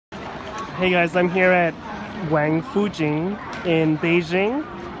Hey guys, I'm here at Wangfujing in Beijing.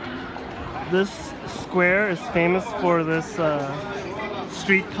 This square is famous for this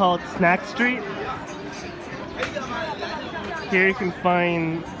street called Snack Street. Here you can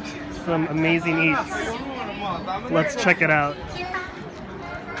find some amazing eats. Let's check it out.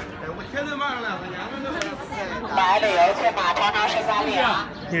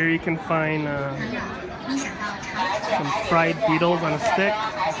 Here you can find some fried beetles on a stick.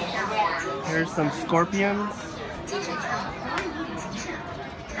 Here's some scorpions.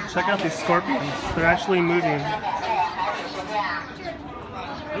 Check out these scorpions. They're actually moving.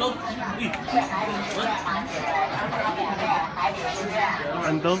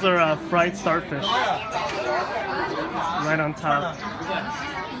 And those are fried starfish. Right on top.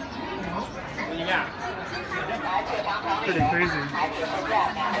 Pretty crazy.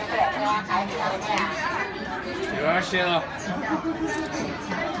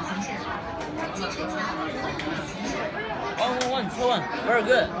 Very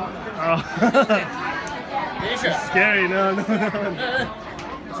good. Oh. It's scary. No.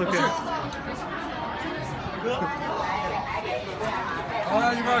 It's okay.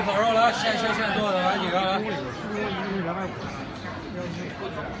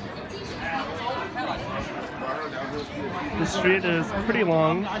 The street is pretty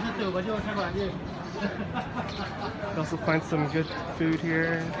long. You also find some good food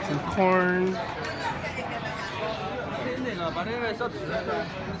here, some corn.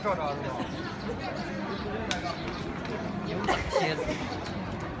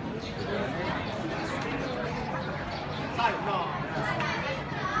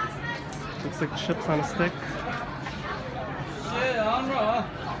 Looks like chips on a stick.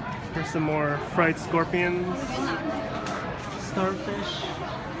 Here's some more fried scorpions, starfish,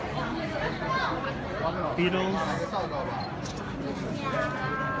 beetles.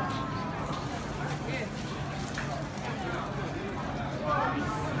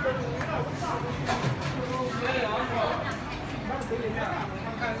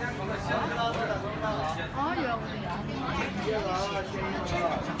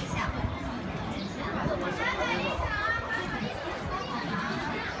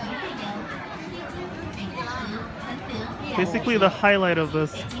 Basically, the highlight of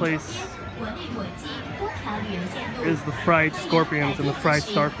this place is the fried scorpions and the fried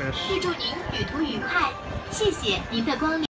starfish.